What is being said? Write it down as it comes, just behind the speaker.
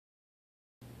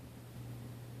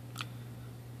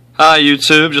Hi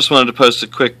YouTube, just wanted to post a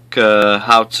quick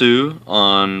how-to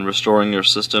on restoring your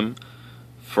system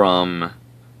from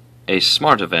a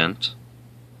smart event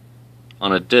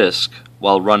on a disk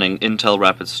while running Intel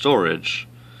Rapid Storage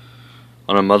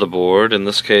on a motherboard. In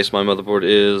this case my motherboard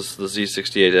is the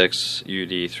Z68X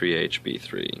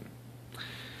UD3HB3.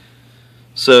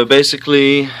 So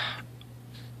basically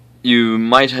you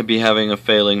might be having a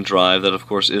failing drive. That of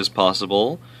course is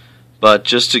possible. But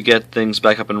just to get things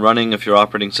back up and running, if your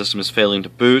operating system is failing to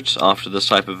boot after this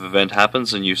type of event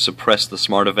happens and you suppress the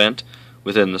smart event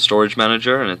within the storage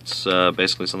manager and it's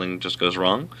basically something just goes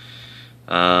wrong.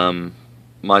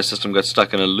 My system got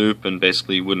stuck in a loop and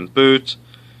basically wouldn't boot.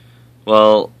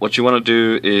 Well, what you want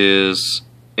to do is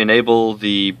enable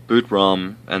the boot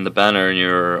ROM and the banner in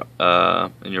your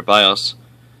BIOS,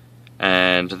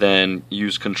 and then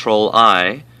use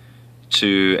Control-I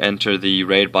to enter the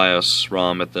Raid BIOS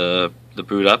ROM at the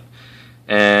boot up,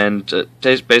 and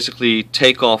basically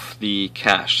take off the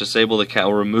cache, disable the cache,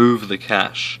 or remove the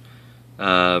cache.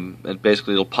 And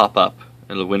basically it'll pop up,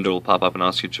 and the window will pop up and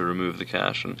ask you to remove the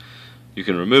cache, and you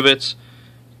can remove it,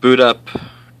 boot up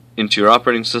into your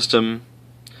operating system,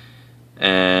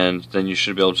 and then you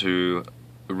should be able to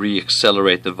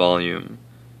re-accelerate the volume.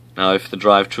 Now if the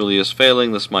drive truly is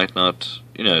failing, this might not,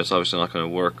 it's obviously not going to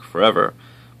work forever,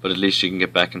 but at least you can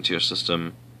get back into your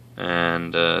system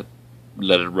and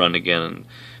let it run again and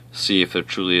see if there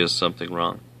truly is something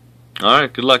wrong.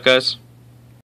 Alright, good luck guys.